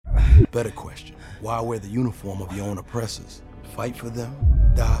Better question, why wear the uniform of your own oppressors? Fight for them?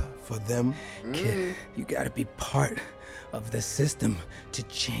 Die for them? Kid, you gotta be part of the system to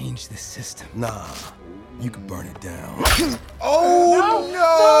change the system. Nah, you can burn it down. Oh,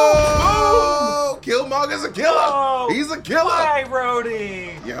 no! Killmonger's a killer! Oh, He's a killer! Hi,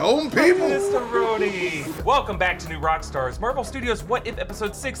 Rhodey! Your own people! Mr. Rhodey! Welcome back to New Rockstars. Marvel Studios' What If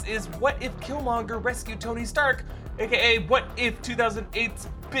Episode 6 is What If Killmonger rescued Tony Stark, aka What If 2008's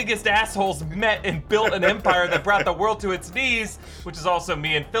biggest assholes met and built an empire that brought the world to its knees, which is also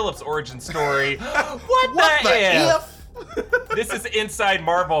me and Philip's origin story. What the if? This is Inside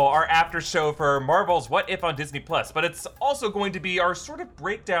Marvel, our after show for Marvel's What If on Disney+, but it's also going to be our sort of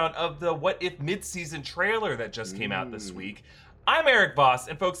breakdown of the What If mid-season trailer that just came out this week. I'm Eric Voss,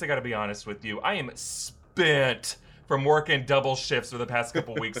 and folks, I gotta be honest with you, I am spent from working double shifts for the past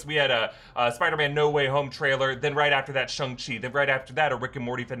couple weeks. We had a Spider-Man No Way Home trailer, then right after that Shang-Chi, then right after that a Rick and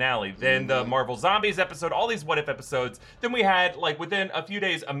Morty finale, then the Marvel Zombies episode, all these What If episodes. Then we had, like within a few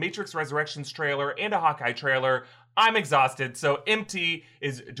days, a Matrix Resurrections trailer and a Hawkeye trailer. I'm exhausted, so MT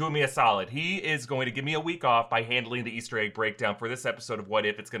is doing me a solid. He is going to give me a week off by handling the Easter egg breakdown for this episode of What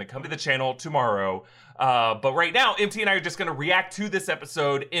If. It's going to come to the channel tomorrow. But right now, MT and I are just going to react to this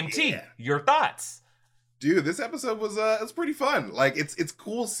episode. MT, your thoughts? Dude, this episode was it's pretty fun. Like it's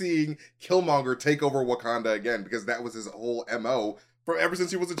cool seeing Killmonger take over Wakanda again, because that was his whole MO from ever since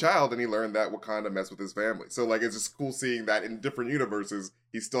he was a child, and he learned that Wakanda messed with his family. So like it's just cool seeing that in different universes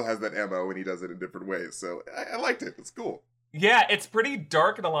he still has that MO and he does it in different ways. So I liked it. It's cool. Yeah, it's pretty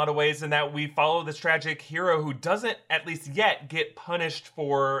dark in a lot of ways in that we follow this tragic hero who doesn't, at least yet, get punished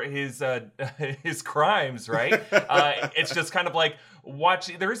for his his crimes, right? It's just kind of like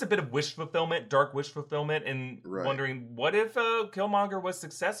watching. There is a bit of wish fulfillment, dark wish fulfillment, and wondering what if Killmonger was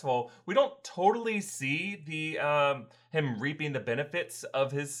successful. We don't totally see the him reaping the benefits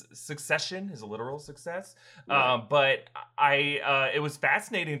of his succession, his literal success. But it was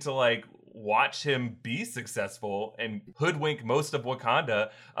fascinating to like watch him be successful and hoodwink most of Wakanda,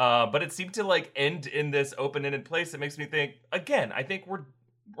 but it seemed to like end in this open-ended place. It makes me think again. I think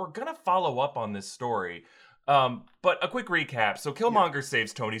we're gonna follow up on this story. But a quick recap. So Killmonger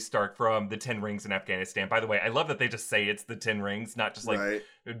saves Tony Stark from the 10 rings in Afghanistan. By the way, I love that they just say it's the 10 rings, not just like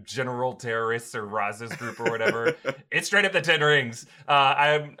general terrorists or Raz's group or whatever. It's straight up the 10 rings.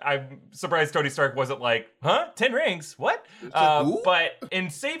 I'm surprised Tony Stark wasn't like, huh? 10 rings? What? But in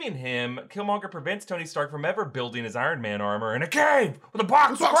saving him, Killmonger prevents Tony Stark from ever building his Iron Man armor in a cave with a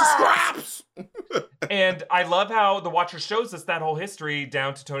box of scraps. And I love how the Watcher shows us that whole history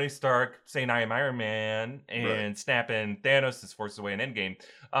down to Tony Stark saying, I am Iron Man, and snapping Thanos' forces away in Endgame.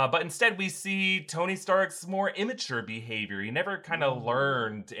 But instead we see Tony Stark's more immature behavior. He never kind of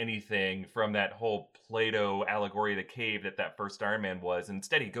learned anything from that whole Plato allegory of the cave that first Iron Man was.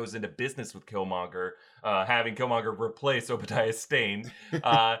 Instead, he goes into business with Killmonger, having Killmonger replace Obadiah Stane.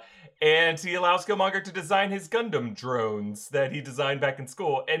 And he allows Killmonger to design his Gundam drones that he designed back in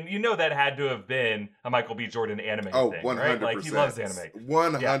school. And you know that had to have been a Michael B. Jordan anime thing, 100%. right? Like, he loves anime.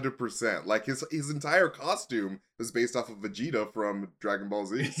 100%. Yeah. Like, his entire costume was based off of Vegeta from Dragon Ball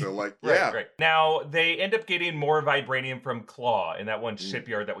Z. So, like, Right. Now, they end up getting more vibranium from Claw in that one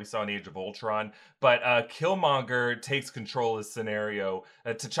shipyard that we saw in Age of Ultron. But Killmonger takes control of the scenario.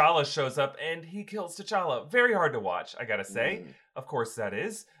 T'Challa shows up, and he kills T'Challa. Very hard to watch, I gotta say. Of course that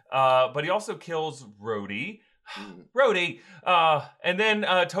is. But he also kills Rhodey. Rhodey! And then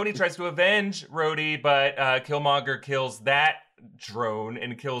Tony tries to avenge Rhodey, but Killmonger kills that drone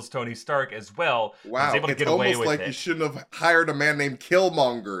and kills Tony Stark as well. Wow, He's able to it's get away almost with like it. You shouldn't have hired a man named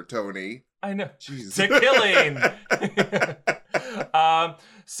Killmonger, Tony. I know. Jeez. To killing.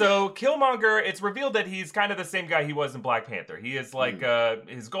 So Killmonger, it's revealed that he's kind of the same guy he was in Black Panther. He is like,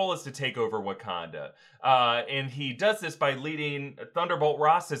 his goal is to take over Wakanda. And he does this by leading Thunderbolt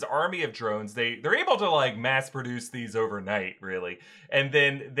Ross's army of drones. They're able to like mass produce these overnight, really. And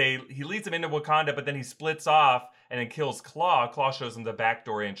then he leads them into Wakanda, but then he splits off and then kills Claw. Claw shows him the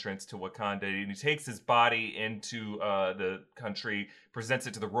backdoor entrance to Wakanda, and he takes his body into the country, presents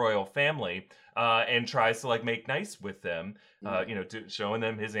it to the royal family, and tries to like make nice with them, showing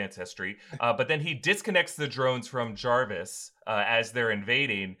them his ancestry. But then he disconnects the drones from Jarvis as they're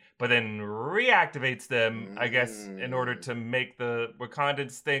invading, but then reactivates them, I guess, in order to make the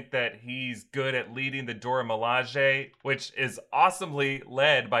Wakandans think that he's good at leading the Dora Milaje, which is awesomely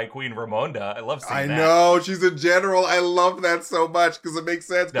led by Queen Ramonda. I love seeing that. I know, she's a general. I love that so much because it makes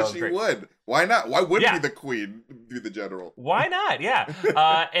sense, because she would. Why not? Why wouldn't Yeah. be the queen be the general? Why not? Yeah.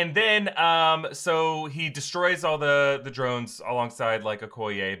 And then, so he destroys all the drones alongside like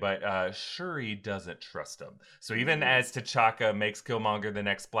Okoye, but Shuri doesn't trust him. So even as T'Chaka makes Killmonger the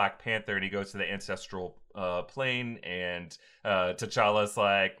next Black Panther, and he goes to the ancestral plane, and T'Challa's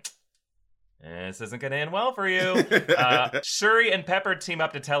like, this isn't going to end well for you. Shuri and Pepper team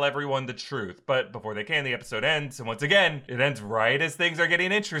up to tell everyone the truth. But before they can, the episode ends. And once again, it ends right as things are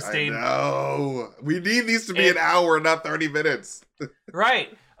getting interesting. No, we need these to be an hour, not 30 minutes. Right.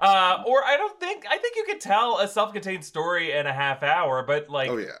 Or I think you could tell a self-contained story in a half hour, but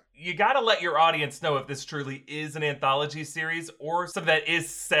like, you got to let your audience know if this truly is an anthology series or something that is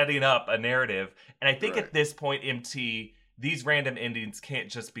setting up a narrative. And I think at this point, MT, these random endings can't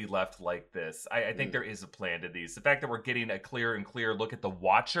just be left like this. I think there is a plan to these. The fact that we're getting a clearer and clearer look at the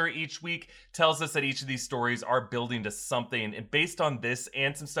Watcher each week tells us that each of these stories are building to something. And based on this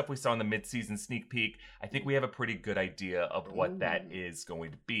and some stuff we saw in the mid-season sneak peek, I think we have a pretty good idea of what that is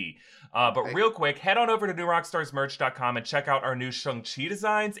going to be. But real quick, head on over to newrockstarsmerch.com and check out our new Shang-Chi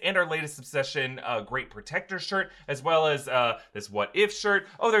designs and our latest Obsession Great Protector shirt, as well as this What If shirt.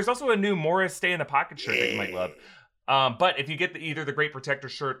 Oh, there's also a new Morris Stay in the Pocket shirt that you might love. But if you get either the Great Protector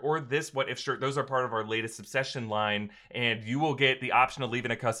shirt or this What If shirt, those are part of our latest Obsession line, and you will get the option of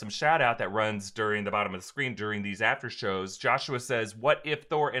leaving a custom shout out that runs during the bottom of the screen during these after shows. Joshua says, what if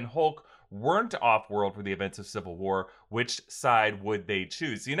Thor and Hulk weren't off-world for the events of Civil War? Which side would they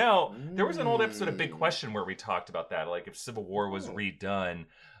choose? You know, there was an old episode of Big Question where we talked about that, like if Civil War was redone.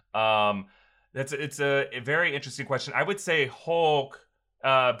 It's a very interesting question. I would say Hulk...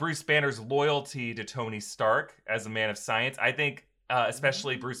 Bruce Banner's loyalty to Tony Stark as a man of science. I think,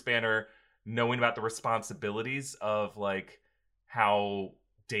 especially Bruce Banner knowing about the responsibilities of like how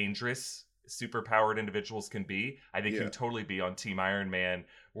dangerous superpowered individuals can be. I think he would totally be on Team Iron Man.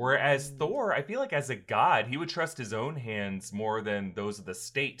 Whereas Thor, I feel like as a god, he would trust his own hands more than those of the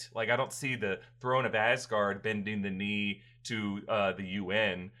state. Like I don't see the throne of Asgard bending the knee to the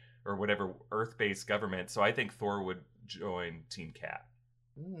UN or whatever Earth-based government. So I think Thor would join Team Cap.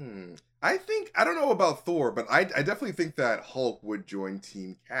 I don't know about Thor, but I definitely think that Hulk would join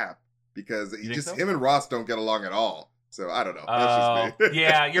Team Cap because him and Ross don't get along at all. So I don't know. That's just me.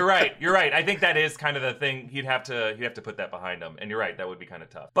 Yeah, you're right. I think that is kind of the thing. He'd have to put that behind him. And you're right, that would be kind of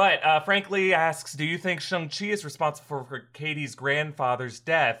tough. But Frankly asks, do you think Shang-Chi is responsible for Katie's grandfather's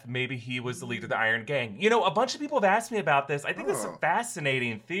death? Maybe he was the leader of the Iron Gang. You know, a bunch of people have asked me about this. I think that's a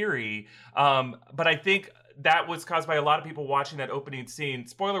fascinating theory. But I think that was caused by a lot of people watching that opening scene.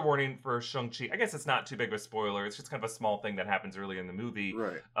 Spoiler warning for Shang-Chi. I guess it's not too big of a spoiler. It's just kind of a small thing that happens early in the movie.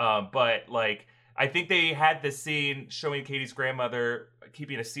 Right. But like, I think they had this scene showing Katie's grandmother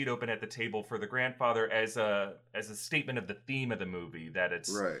keeping a seat open at the table for the grandfather as a statement of the theme of the movie, that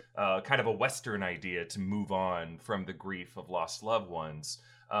it's kind of a Western idea to move on from the grief of lost loved ones.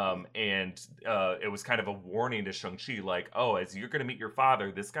 And it was kind of a warning to Shang-Chi, like, oh, as you're going to meet your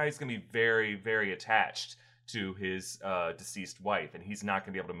father, this guy's going to be very, very attached to his deceased wife, and he's not going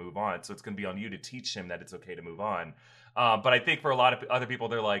to be able to move on. So it's going to be on you to teach him that it's okay to move on. But I think for a lot of other people,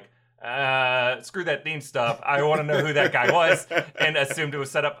 they're like, screw that theme stuff. I want to know who that guy was, and assumed it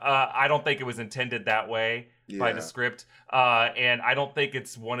was set up. I don't think it was intended that way by the script. And I don't think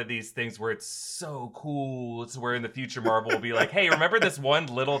it's one of these things where it's so cool. It's where in the future Marvel will be like, hey, remember this one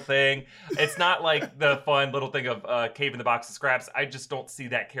little thing? It's not like the fun little thing of Cave in the Box of Scraps. I just don't see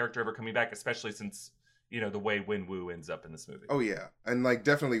that character ever coming back, especially since, you know, the way Wen-Wu ends up in this movie. Oh, yeah. And, like,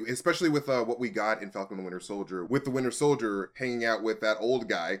 definitely, especially with what we got in Falcon and the Winter Soldier, with the Winter Soldier hanging out with that old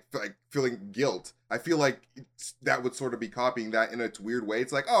guy, like, feeling guilt. I feel like that would sort of be copying that in a weird way.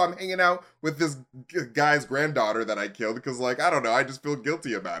 It's like, oh, I'm hanging out with this guy's granddaughter that I killed because, like, I don't know, I just feel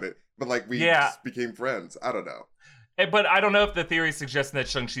guilty about it. But, like, we just became friends. I don't know. But I don't know if the theory suggests that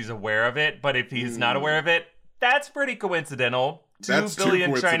Shang-Chi's aware of it, but if he's not aware of it, that's pretty coincidental. 2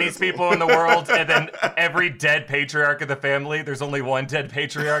 billion Chinese people in the world, and then every dead patriarch of the family. There's only one dead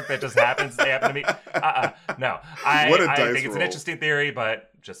patriarch that just happens. They happen to be. No. I think it's an interesting theory,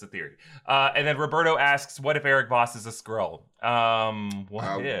 but just a theory. And then Roberto asks, what if Eric Voss is a Skrull?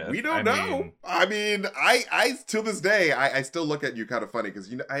 What if? We don't know. I mean, I till this day, I still look at you kind of funny because,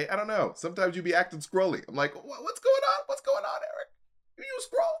 you know, I don't know. Sometimes you be acting scrolly. I'm like, what's going on? What's going on, Eric? Are you a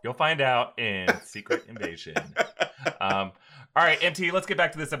Skrull? You'll find out in Secret Invasion. All right, MT, let's get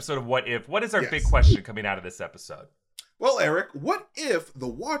back to this episode of What If. What is our big question coming out of this episode? Well, Eric, what if the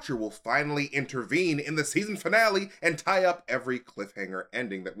Watcher will finally intervene in the season finale and tie up every cliffhanger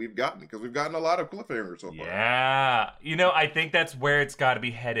ending that we've gotten? Because we've gotten a lot of cliffhangers so far. Yeah. I think that's where it's got to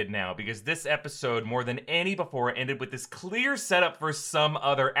be headed now, because this episode, more than any before, ended with this clear setup for some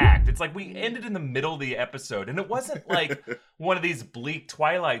other act. It's like we ended in the middle of the episode, and it wasn't like one of these bleak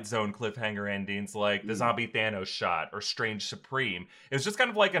Twilight Zone cliffhanger endings like the zombie Thanos shot or Strange Supreme. It was just kind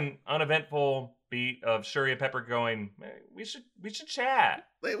of like an uneventful beat of Shuri and Pepper going, we should chat.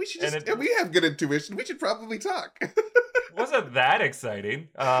 We should just, we have good intuition. We should probably talk. Wasn't that exciting,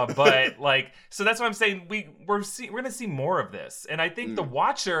 but so that's why I'm saying we're gonna see more of this, and I think the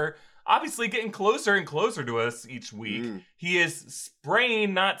Watcher obviously getting closer and closer to us each week. He is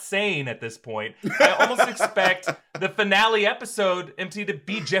spraying, not sane at this point. I almost expect the finale episode, MT, to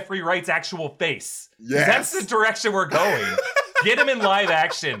be Jeffrey Wright's actual face. Yes, that's the direction we're going. Get him in live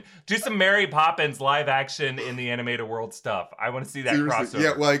action. Do some Mary Poppins live action in the animated world stuff. I want to see that crossover.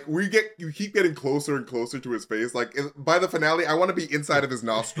 Yeah, you keep getting closer and closer to his face. Like by the finale, I want to be inside of his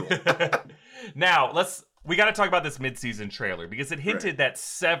nostril. Now, we got to talk about this mid-season trailer because it hinted that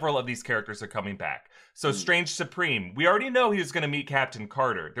several of these characters are coming back. So Strange Supreme, we already know he was going to meet Captain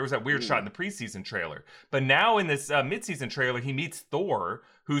Carter. There was that weird shot in the preseason trailer. But now in this mid-season trailer, he meets Thor,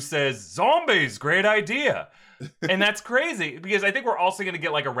 who says, "Zombies, great idea." And that's crazy because I think we're also going to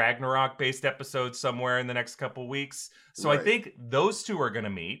get like a Ragnarok-based episode somewhere in the next couple weeks. So I think those two are going to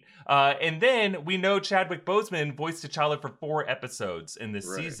meet. And then we know Chadwick Boseman voiced T'Challa for 4 episodes in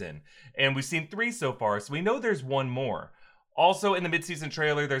this season. And we've seen 3 so far, so we know there's one more. Also, in the mid-season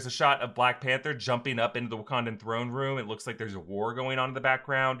trailer, there's a shot of Black Panther jumping up into the Wakandan throne room. It looks like there's a war going on in the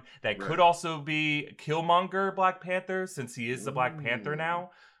background. That could also be Killmonger Black Panther, since he is the Black Panther now.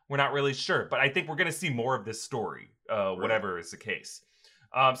 We're not really sure, but I think we're going to see more of this story, whatever is the case.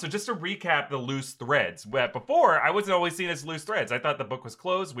 So just to recap the loose threads. Before, I wasn't always seen as loose threads. I thought the book was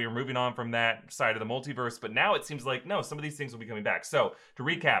closed. We were moving on from that side of the multiverse, but now it seems like, no, some of these things will be coming back. So to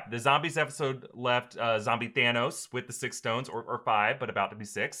recap, the Zombies episode left Zombie Thanos with the 6 stones, or 5, but about to be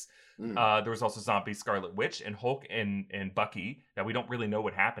 6. There was also Zombie Scarlet Witch and Hulk and Bucky that we don't really know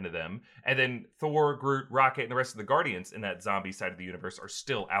what happened to them. And then Thor, Groot, Rocket, and the rest of the Guardians in that zombie side of the universe are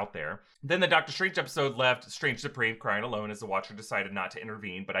still out there. Then the Doctor Strange episode left Strange Supreme crying alone as the Watcher decided not to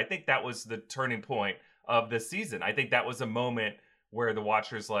intervene. But I think that was the turning point of this season. I think that was a moment where the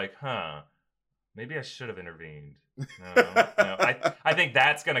Watcher's like, maybe I should have intervened. No. I think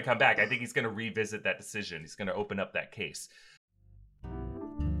that's going to come back. I think he's going to revisit that decision. He's going to open up that case.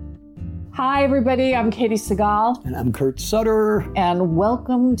 Hi, everybody. I'm Katie Segal. And I'm Kurt Sutter. And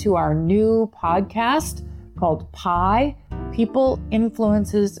welcome to our new podcast called Pi, People,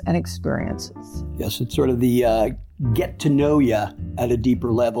 Influences, and Experiences. Yes, it's sort of the get to know you at a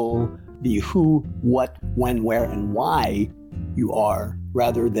deeper level, the who, what, when, where, and why you are,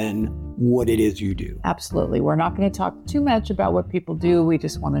 rather than what it is you do. Absolutely. We're not going to talk too much about what people do. We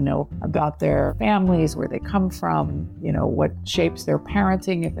just want to know about their families, where they come from, what shapes their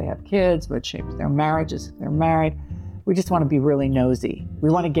parenting if they have kids, what shapes their marriages if they're married. We just want to be really nosy. We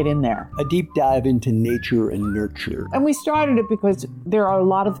want to get in there. A deep dive into nature and nurture. And we started it because there are a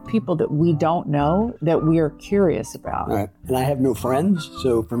lot of people that we don't know that we are curious about. All right. And I have no friends,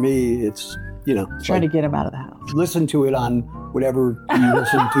 so for me, it's, trying to get them out of the house. Listen to it on whatever you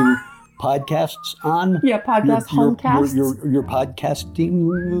listen to podcasts on. Yeah, homecasts. Your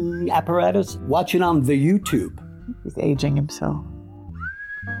podcasting apparatus. Watch it on the YouTube. He's aging himself.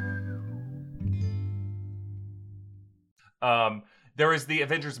 There was the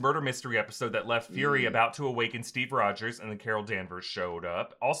Avengers Murder Mystery episode that left Fury about to awaken Steve Rogers, and then Carol Danvers showed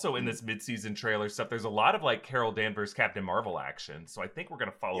up. Also in this mid-season trailer stuff, there's a lot of Carol Danvers Captain Marvel action, so I think we're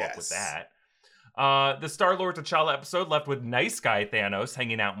going to follow up with that. The Star-Lord T'Challa episode left with nice guy Thanos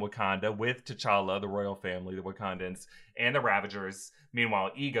hanging out in Wakanda with T'Challa, the royal family, the Wakandans, and the Ravagers.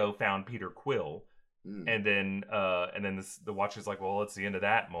 Meanwhile, Ego found Peter Quill. And then the Watcher's like, well, that's the end of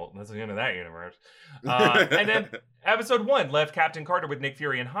that. That's the end of that universe. And then episode 1 left Captain Carter with Nick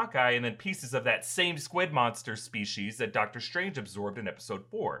Fury and Hawkeye, and then pieces of that same squid monster species that Doctor Strange absorbed in episode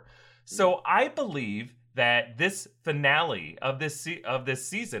 4. So I believe that this finale of this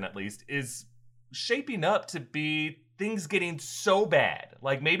season, at least, is shaping up to be things getting so bad.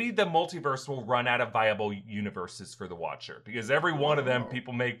 Like maybe the multiverse will run out of viable universes for the Watcher, because every one of them,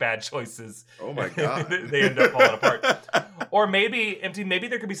 people make bad choices. Oh my God. They end up falling apart. Or maybe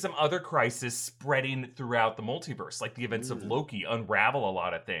there could be some other crisis spreading throughout the multiverse, like the events of Loki unravel a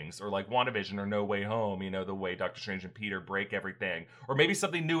lot of things, or like WandaVision or No Way Home, the way Doctor Strange and Peter break everything. Or maybe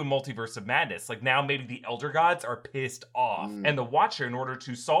something new in Multiverse of Madness. Like now maybe the Elder Gods are pissed off, and the Watcher, in order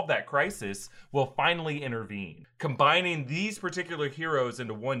to solve that crisis, will finally intervene. combining these particular heroes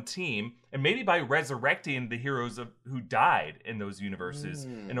into one team, and maybe by resurrecting the heroes who died in those universes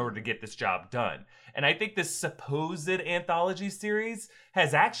in order to get this job done. And I think this supposed anthology series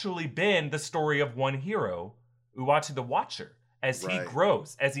has actually been the story of one hero, Uatu the Watcher, as he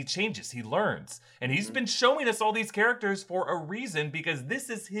grows, as he changes, he learns. And he's been showing us all these characters for a reason, because this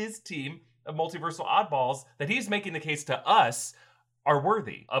is his team of multiversal oddballs that he's making the case to us are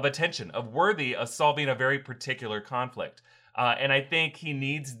worthy of attention, of worthy of solving a very particular conflict. And I think he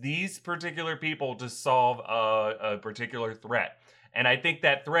needs these particular people to solve a particular threat. And I think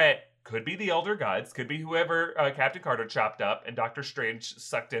that threat could be the Elder Gods, could be whoever Captain Carter chopped up and Doctor Strange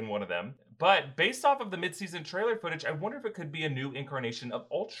sucked in one of them. But based off of the mid-season trailer footage, I wonder if it could be a new incarnation of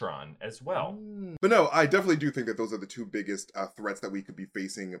Ultron as well. But no, I definitely do think that those are the two biggest threats that we could be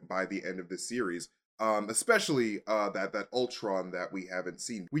facing by the end of this series. Especially that Ultron that we haven't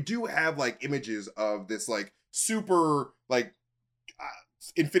seen. We do have like images of this like super like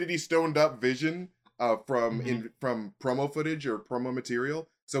Infinity Stoned up Vision from promo footage or promo material.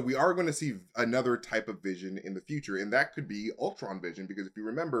 So we are going to see another type of Vision in the future, and that could be Ultron Vision, because if you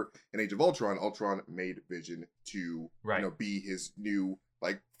remember in Age of Ultron, Ultron made Vision to be his new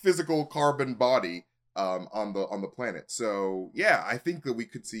like physical carbon body on the planet. So yeah, I think that we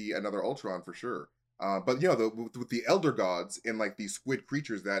could see another Ultron for sure. But with the Elder Gods and like these squid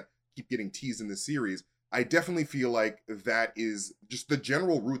creatures that keep getting teased in this series, I definitely feel like that is just the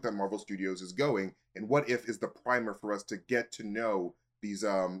general route that Marvel Studios is going. And What If is the primer for us to get to know these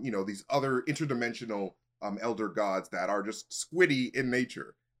these other interdimensional Elder Gods that are just squiddy in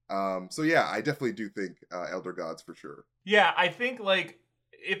nature. So yeah, I definitely do think Elder Gods for sure. Yeah, I think like,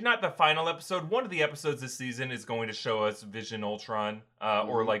 if not the final episode, one of the episodes this season is going to show us Vision Ultron,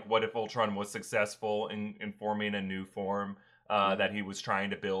 or like what if Ultron was successful in forming a new form that he was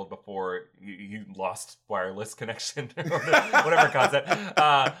trying to build before he lost wireless connection, whatever concept.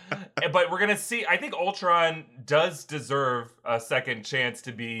 But we're going to see, I think Ultron does deserve a second chance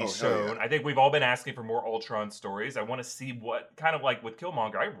to be shown. Yeah. I think we've all been asking for more Ultron stories. I want to see what, kind of like with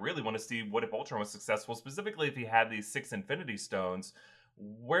Killmonger, I really want to see what if Ultron was successful, specifically if he had these 6 Infinity Stones.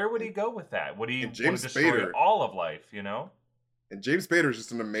 Where would he go with that? Would he want to destroy all of life, you know? And James Spader is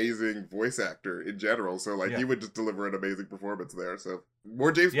just an amazing voice actor in general, so like he would just deliver an amazing performance there. So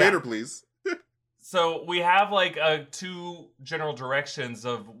more James Spader, please. So we have like 2 general directions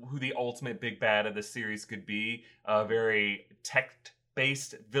of who the ultimate big bad of the series could be. A very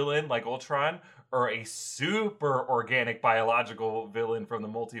tech-based villain like Ultron, or a super organic biological villain from the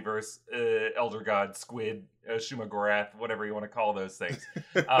multiverse, Elder God, Squid, Shuma Gorath, whatever you want to call those things.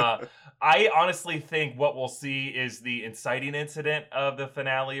 I honestly think what we'll see is the inciting incident of the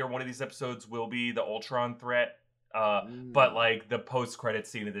finale, or one of these episodes will be the Ultron threat. But like the post-credit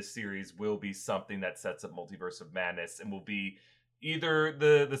scene of this series will be something that sets up Multiverse of Madness, and will be either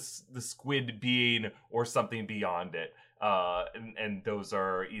the squid being or something beyond it. And those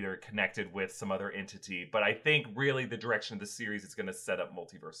are either connected with some other entity. But I think really the direction of the series is going to set up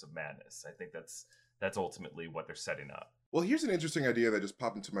Multiverse of Madness. I think that's ultimately what they're setting up. Well, here's an interesting idea that just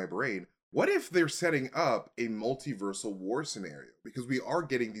popped into my brain. What if they're setting up a multiversal war scenario? Because we are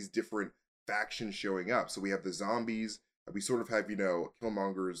getting these different factions showing up. So we have the zombies. We sort of have,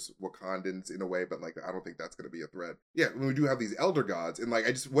 Killmonger's Wakandans in a way, but like I don't think that's going to be a threat. Yeah, we do have these Elder Gods, and like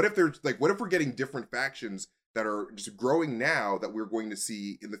what if we're getting different factions that are just growing now that we're going to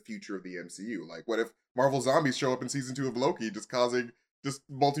see in the future of the MCU? Like, what if Marvel Zombies show up in season 2 of Loki, just causing just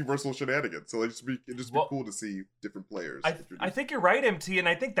multiversal shenanigans? So it'd just be cool to see different players. I think you're right, MT, and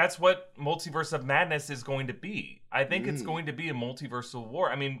I think that's what Multiverse of Madness is going to be. I think it's going to be a multiversal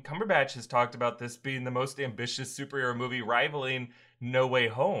war. I mean, Cumberbatch has talked about this being the most ambitious superhero movie, rivaling No Way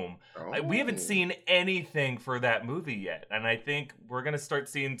Home. We haven't seen anything for that movie yet, and I think we're going to start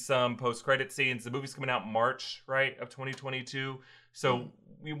seeing some post-credit scenes. The movie's coming out March, right, of 2022, so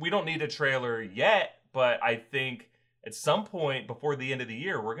we don't need a trailer yet, but I think at some point before the end of the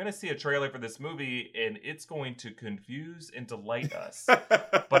year, we're going to see a trailer for this movie, and it's going to confuse and delight us.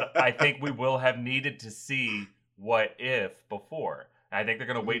 But I think we will have needed to see What If before. I think they're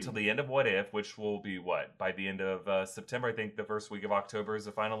going to wait till the end of What If, which will be by the end of September. I think the first week of October is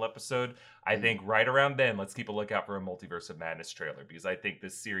the final episode. I think right around then, let's keep a lookout for a Multiverse of Madness trailer, because I think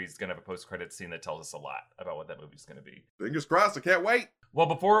this series is going to have a post-credit scene that tells us a lot about what that movie's going to be. Fingers crossed, I can't wait. Well,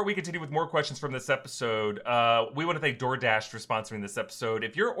 before we continue with more questions from this episode, we want to thank DoorDash for sponsoring this episode.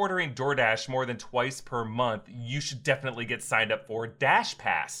 If you're ordering DoorDash more than twice per month, you should definitely get signed up for Dash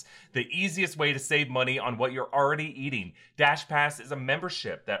Pass, the easiest way to save money on what you're already eating. Dash Pass is a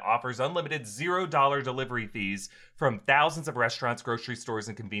membership that offers unlimited $0 delivery fees from thousands of restaurants, grocery stores,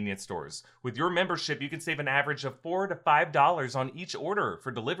 and convenience stores. With your membership, you can save an average of $4 to $5 on each order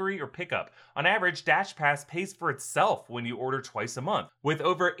for delivery or pickup. On average, DashPass pays for itself when you order twice a month. With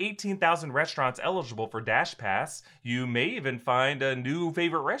over 18,000 restaurants eligible for DashPass, you may even find a new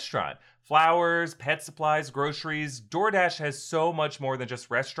favorite restaurant. Flowers, pet supplies, groceries. DoorDash has so much more than just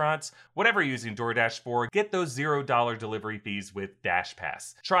restaurants. Whatever you're using DoorDash for, get those $0 delivery fees with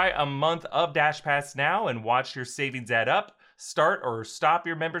DashPass. Try a month of DashPass now and watch your savings add up. Start or stop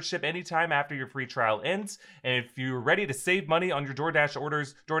your membership anytime after your free trial ends. And if you're ready to save money on your DoorDash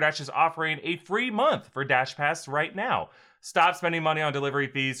orders, DoorDash is offering a free month for DashPass right now. Stop spending money on delivery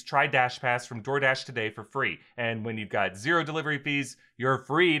fees. Try DashPass from DoorDash today for free. And when you've got 0 delivery fees, you're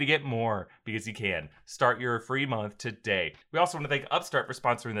free to get more because you can. Start your free month today. We also want to thank Upstart for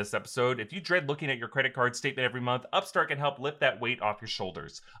sponsoring this episode. If you dread looking at your credit card statement every month, Upstart can help lift that weight off your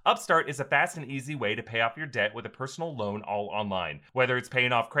shoulders. Upstart is a fast and easy way to pay off your debt with a personal loan all online. Whether it's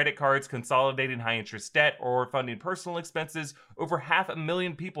paying off credit cards, consolidating high-interest debt, or funding personal expenses, over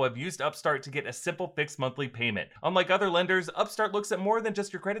 500,000 people have used Upstart to get a simple fixed monthly payment. Unlike other lenders, Upstart looks at more than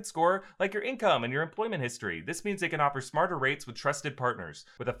just your credit score, like your income and your employment history. This means they can offer smarter rates with trusted partners.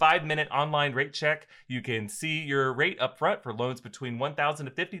 With a 5-minute online rate check, you can see your rate up front for loans between $1,000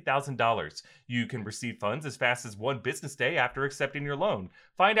 to $50,000. You can receive funds as fast as 1 business day after accepting your loan.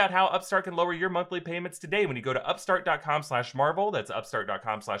 Find out how Upstart can lower your monthly payments today when you go to upstart.com/Marvel. That's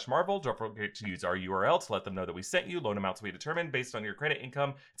upstart.com/Marvel. Don't forget to use our URL to let them know that we sent you. Loan amounts will be determined based on your credit, income,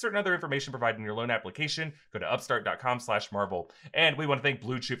 and certain other information provided in your loan application. Go to upstart.com/Marvel. And we want to thank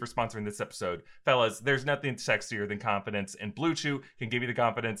Blue Chew for sponsoring this episode. Fellas, there's nothing sexier than confidence, and Blue Chew can give you the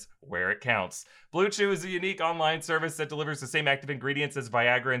confidence where it counts. Blue Chew is a unique online service that delivers the same active ingredients as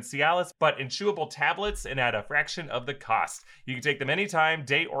Viagra and Cialis, but in chewable tablets and at a fraction of the cost. You can take them anytime,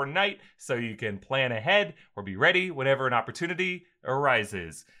 day or night, so you can plan ahead or be ready whenever an opportunity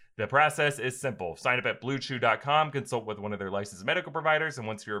arises. The process is simple. Sign up at BlueChew.com, consult with one of their licensed medical providers, and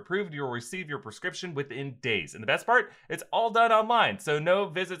once you're approved, you'll receive your prescription within days. And the best part, it's all done online. So no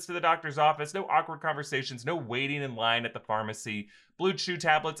visits to the doctor's office, no awkward conversations, no waiting in line at the pharmacy. Blue Chew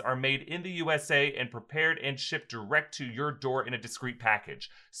tablets are made in the USA and prepared and shipped direct to your door in a discreet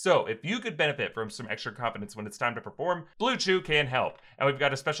package. So if you could benefit from some extra confidence when it's time to perform, Blue Chew can help. And we've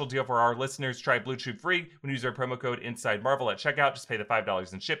got a special deal for our listeners. Try Blue Chew free when you use our promo code InsideMarvel at checkout. Just pay the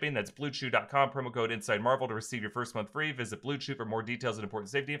 $5 in shipping. That's BlueChew.com, promo code InsideMarvel to receive your first month free. Visit Blue Chew for more details and important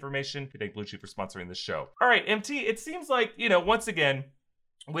safety information. We thank Blue Chew for sponsoring this show. All right, MT, it seems like, once again,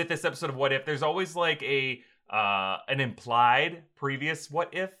 with this episode of What If, there's always like an implied previous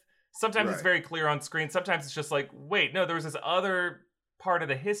what if. Sometimes it's very clear on screen. Sometimes it's just like, wait, no, there was this other part of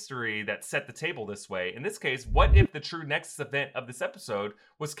the history that set the table this way. In this case, what if the true next event of this episode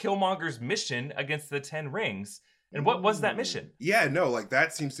was Killmonger's mission against the Ten Rings? And what was that mission? Yeah, no, like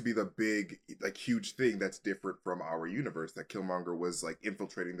that seems to be the big, like huge thing that's different from our universe, that Killmonger was like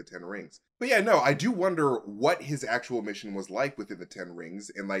infiltrating the Ten Rings. But yeah, no, I do wonder what his actual mission was like within the Ten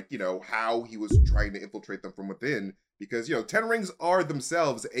Rings and like, how he was trying to infiltrate them from within. Because, Ten Rings are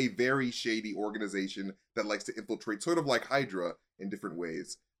themselves a very shady organization that likes to infiltrate, sort of like Hydra in different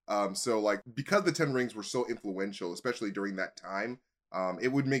ways. So like, because the Ten Rings were so influential, especially during that time,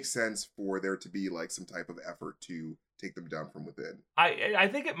 it would make sense for there to be like some type of effort to take them down from within. I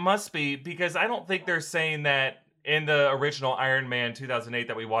think it must be, because I don't think they're saying that in the original Iron Man 2008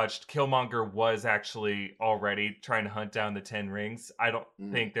 that we watched, Killmonger was actually already trying to hunt down the Ten Rings. I don't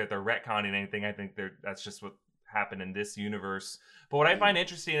think that they're retconning anything. I think that's just what happened in this universe. But what I find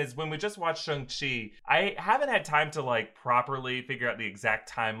interesting is when we just watched Shang-Chi, I haven't had time to like properly figure out the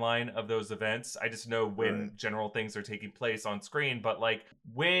exact timeline of those events. I just know when general things are taking place on screen. But like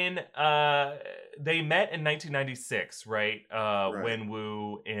when they met in 1996, right?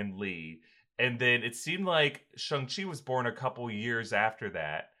 Wenwu and Lee. And then it seemed like Shang-Chi was born a couple years after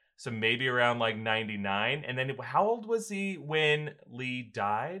that. So maybe around like 99. And then how old was he when Lee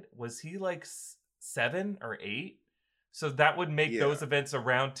died? Was he like 7 or 8? So that would make those events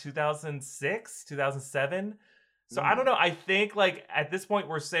around 2006, 2007. So I don't know. I think like at this point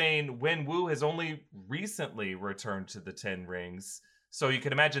we're saying Wenwu has only recently returned to the Ten Rings. So you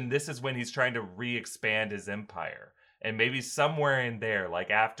can imagine this is when he's trying to re-expand his empire. And maybe somewhere in there, like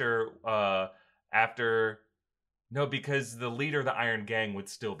after no, because the leader of the Iron Gang would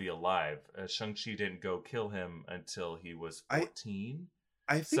still be alive. Shang-Chi didn't go kill him until he was 14.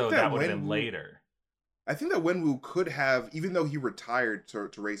 I think so that would have been later. I think that Wenwu could have, even though he retired to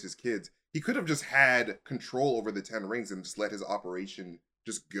raise his kids, he could have just had control over the Ten Rings and just let his operation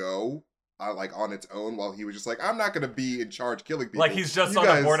just go. like on its own, while he was just like, I'm not going to be in charge killing people. Like he's just You on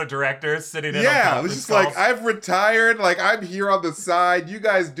guys- the board of directors sitting in Yeah, on it's just conference like, calls. I've retired. Like, I'm here on the side. You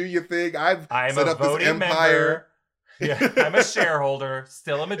guys do your thing. I'm set a up this voting empire. member. Yeah, I'm a shareholder,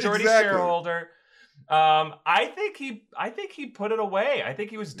 still a majority Exactly. shareholder. I think he put it away. I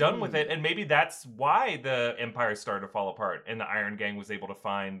think he was done with it, and maybe that's why the empire started to fall apart, and the Iron Gang was able to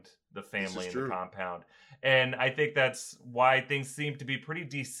find the family in true. the compound. And I think that's why things seem to be pretty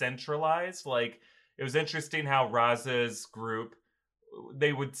decentralized. Like, it was interesting how Raza's group,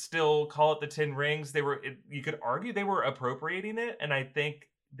 they would still call it the Ten Rings. You could argue they were appropriating it, and I think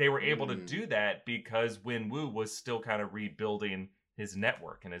they were able to do that because Wenwu was still kind of rebuilding his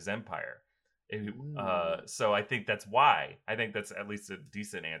network and his empire. So I think that's why. I think that's at least a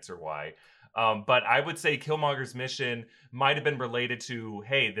decent answer why. But I would say Killmonger's mission might have been related to,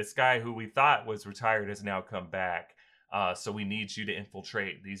 hey, this guy who we thought was retired has now come back. So we need you to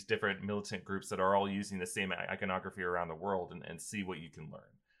infiltrate these different militant groups that are all using the same iconography around the world and see what you can learn.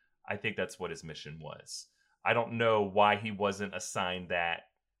 I think that's what his mission was. I don't know why he wasn't assigned that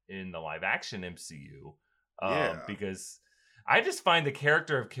in the live action MCU. Because I just find the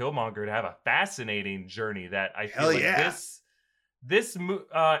character of Killmonger to have a fascinating journey that I feel this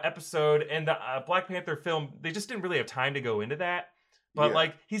episode and the Black Panther film, they just didn't really have time to go into that. But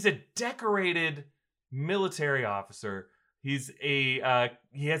like, he's a decorated military officer. He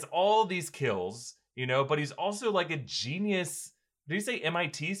has all these kills, but he's also like a genius. Did you say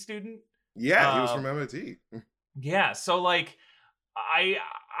MIT student? Yeah, he was from MIT. Yeah, so like,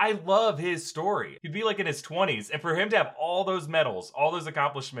 I love his story. He'd be like in his 20s, and for him to have all those medals, all those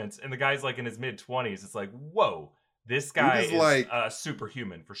accomplishments, and the guy's like in his mid-20s, it's like, whoa, this guy is like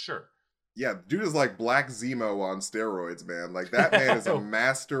superhuman for sure. Yeah, dude is like Black Zemo on steroids, man. Like, that man is a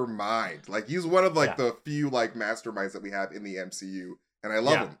mastermind. Like, he's one of like the few like masterminds that we have in the MCU, and I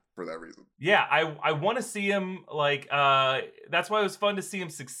love him for that reason. Yeah, I want to see him like that's why it was fun to see him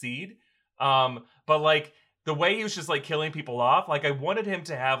succeed. But like, the way he was just like killing people off, like I wanted him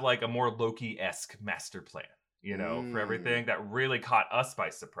to have like a more Loki-esque master plan, for everything that really caught us by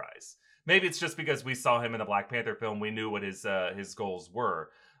surprise. Maybe it's just because we saw him in the Black Panther film, we knew what his goals were.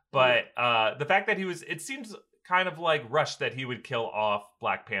 But the fact that it seems kind of like rushed that he would kill off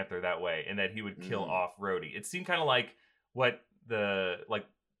Black Panther that way, and that he would kill off Rhodey. It seemed kind of like what a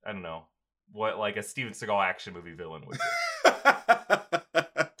Steven Seagal action movie villain would do.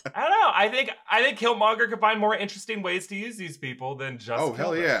 I don't know. I think Killmonger could find more interesting ways to use these people than just. Oh,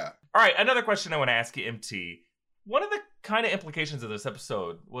 hell yeah! All right, another question I want to ask you, MT. One of the kind of implications of this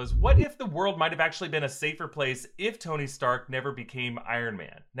episode was, what if the world might have actually been a safer place if Tony Stark never became Iron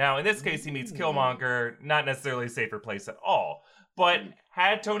Man? Now, in this case, he meets Killmonger, not necessarily a safer place at all. But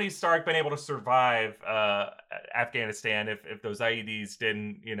had Tony Stark been able to survive Afghanistan, if those IEDs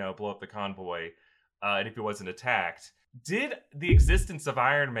didn't, blow up the convoy, and if he wasn't attacked, did the existence of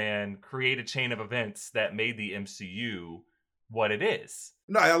Iron Man create a chain of events that made the MCU what it is?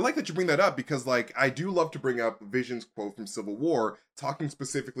 No, I like that you bring that up because, like, I do love to bring up Vision's quote from Civil War, talking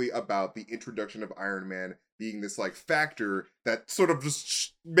specifically about the introduction of Iron Man being this, like, factor that sort of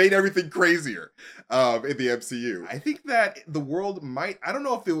just made everything crazier in the MCU. I think that the world might, I don't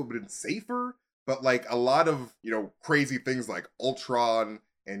know if it would have been safer, but, like, a lot of, crazy things like Ultron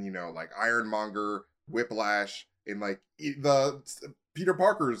and, like, Ironmonger, Whiplash, and, like, the Peter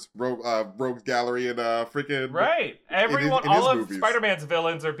Parker's rogues gallery and freaking right. Everyone, in all of movies. Spider-Man's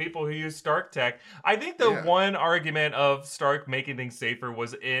villains are people who use Stark tech. I think the one argument of Stark making things safer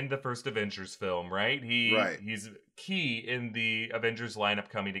was in the first Avengers film, right? He's key in the Avengers lineup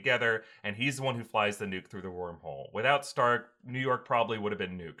coming together, and he's the one who flies the nuke through the wormhole. Without Stark, New York probably would have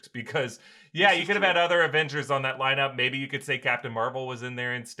been nuked because, you could have had other Avengers on that lineup. Maybe you could say Captain Marvel was in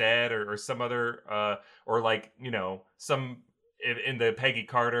there instead, or some other, or like, some. In the Peggy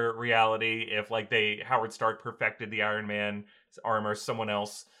Carter reality, if like Howard Stark perfected the Iron Man armor, someone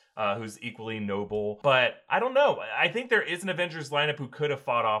else who's equally noble. But I don't know. I think there is an Avengers lineup who could have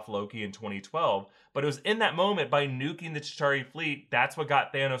fought off Loki in 2012, but it was in that moment by nuking the Chitauri fleet, that's what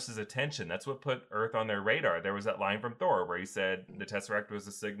got Thanos' attention. That's what put Earth on their radar. There was that line from Thor where he said the Tesseract was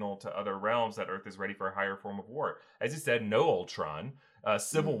a signal to other realms that Earth is ready for a higher form of war. As he said, no Ultron.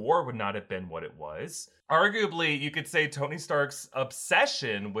 Civil War would not have been what it was. Arguably, you could say Tony Stark's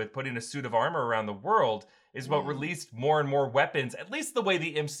obsession with putting a suit of armor around the world is what released more and more weapons, at least the way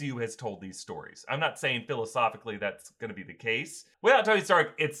the MCU has told these stories. I'm not saying philosophically that's going to be the case. Without Tony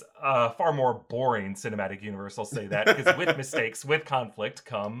Stark, it's a far more boring cinematic universe, I'll say that, because with mistakes, with conflict,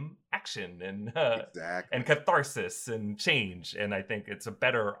 come action and and catharsis and change. And I think it's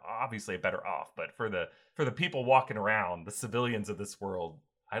obviously a better off, but for the people walking around, the civilians of this world,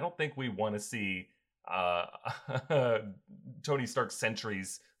 I don't think we want to see Tony Stark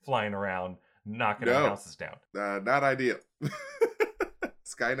sentries flying around knocking our houses down. Not ideal.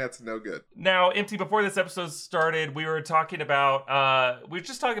 Skynet's no good. Now, MT, before this episode started, we were talking about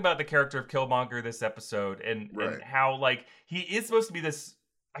the character of Killmonger this episode, and how, like, he is supposed to be this,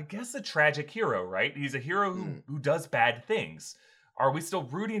 I guess, a tragic hero, right? He's a hero who does bad things. Are we still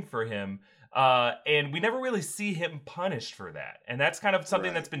rooting for him? And we never really see him punished for that. And that's kind of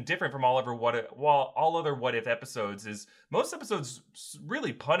something that's been different from all other What If episodes. Is most episodes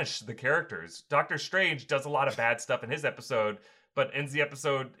really punish the characters. Doctor Strange does a lot of bad stuff in his episode, but ends the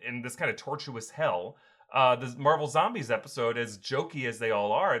episode in this kind of tortuous hell. The Marvel Zombies episode, as jokey as they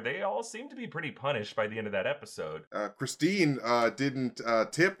all are, they all seem to be pretty punished by the end of that episode. Christine didn't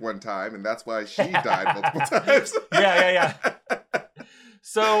tip one time, and that's why she died multiple times. Yeah.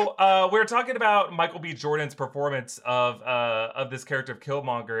 So we're talking about Michael B. Jordan's performance of this character of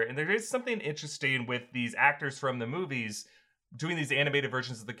Killmonger, and there is something interesting with these actors from the movies doing these animated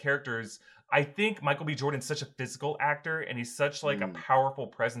versions of the characters. I think Michael B. Jordan's such a physical actor, and he's such like a powerful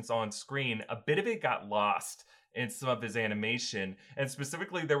presence on screen. A bit of it got lost in some of his animation, and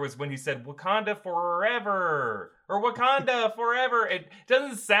specifically there was when he said "Wakanda forever" or "Wakanda forever." It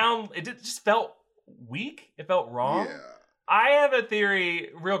just felt weak. It felt wrong. Yeah. I have a theory,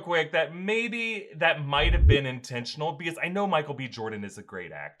 real quick, that maybe that might have been intentional, because I know Michael B. Jordan is a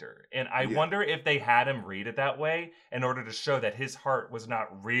great actor, and I wonder if they had him read it that way in order to show that his heart was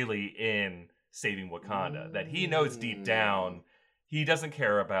not really in saving Wakanda, that he knows deep down he doesn't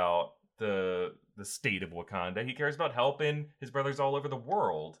care about the state of Wakanda. He cares about helping his brothers all over the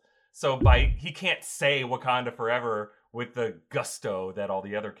world. So he can't say Wakanda forever with the gusto that all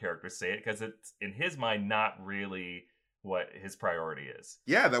the other characters say it, because it's, in his mind, not really what his priority is.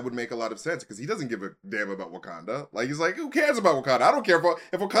 Yeah, that would make a lot of sense, because he doesn't give a damn about Wakanda. Like, he's like, who cares about Wakanda? I don't care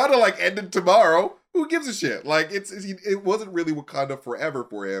if Wakanda like ended tomorrow. Who gives a shit? Like, it wasn't really Wakanda forever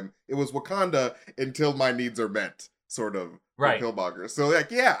for him. It was Wakanda until my needs are met, sort of. Right. Killmonger. So,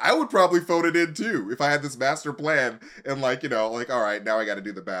 like, yeah, I would probably phone it in too if I had this master plan and, like, all right, now I got to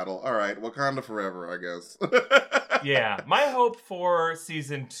do the battle. All right, Wakanda forever, I guess. Yeah, my hope for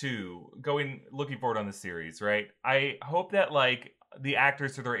season 2, looking forward on the series, right? I hope that, like, the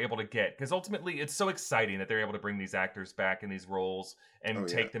actors who they're able to get, because ultimately it's so exciting that they're able to bring these actors back in these roles and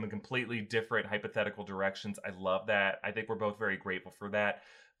take them in completely different hypothetical directions. I love that. I think we're both very grateful for that.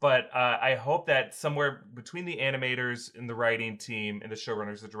 But I hope that somewhere between the animators and the writing team and the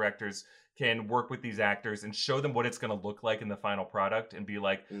showrunners, the directors, can work with these actors and show them what it's going to look like in the final product, and be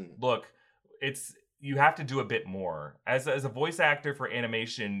like, look, you have to do a bit more. As a voice actor for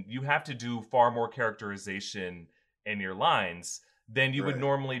animation, you have to do far more characterization in your lines than you would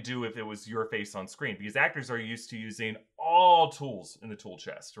normally do if it was your face on screen, because actors are used to using all tools in the tool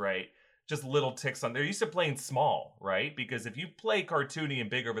chest, right? Just little ticks on. They're used to playing small, right? Because if you play cartoony and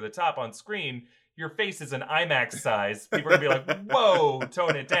big over the top on screen, your face is an IMAX size. People are gonna be like, "Whoa,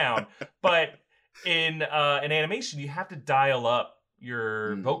 tone it down." But in animation, you have to dial up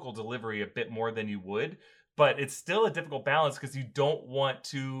your vocal delivery a bit more than you would. But it's still a difficult balance, because you don't want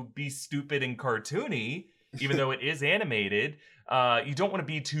to be stupid and cartoony, even though it is animated. You don't want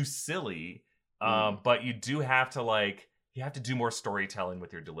to be too silly, but you do have to you have to do more storytelling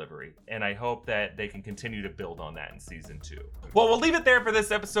with your delivery. And I hope that they can continue to build on that in season 2. Well, we'll leave it there for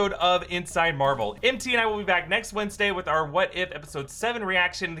this episode of Inside Marvel. MT and I will be back next Wednesday with our What If episode 7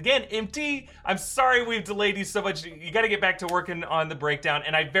 reaction. And again, MT, I'm sorry we've delayed you so much. You got to get back to working on the breakdown.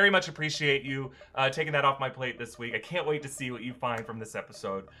 And I very much appreciate you taking that off my plate this week. I can't wait to see what you find from this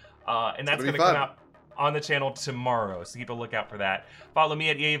episode. And that's going to come out on the channel tomorrow, so keep a lookout for that. Follow me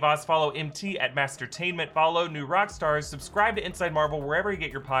at EAVoss, follow MT at Mastertainment, follow New Rockstars, subscribe to Inside Marvel wherever you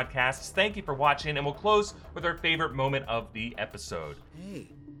get your podcasts. Thank you for watching, and we'll close with our favorite moment of the episode.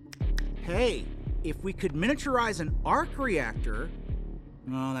 Hey, if we could miniaturize an arc reactor...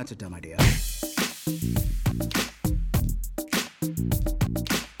 Oh, that's a dumb idea.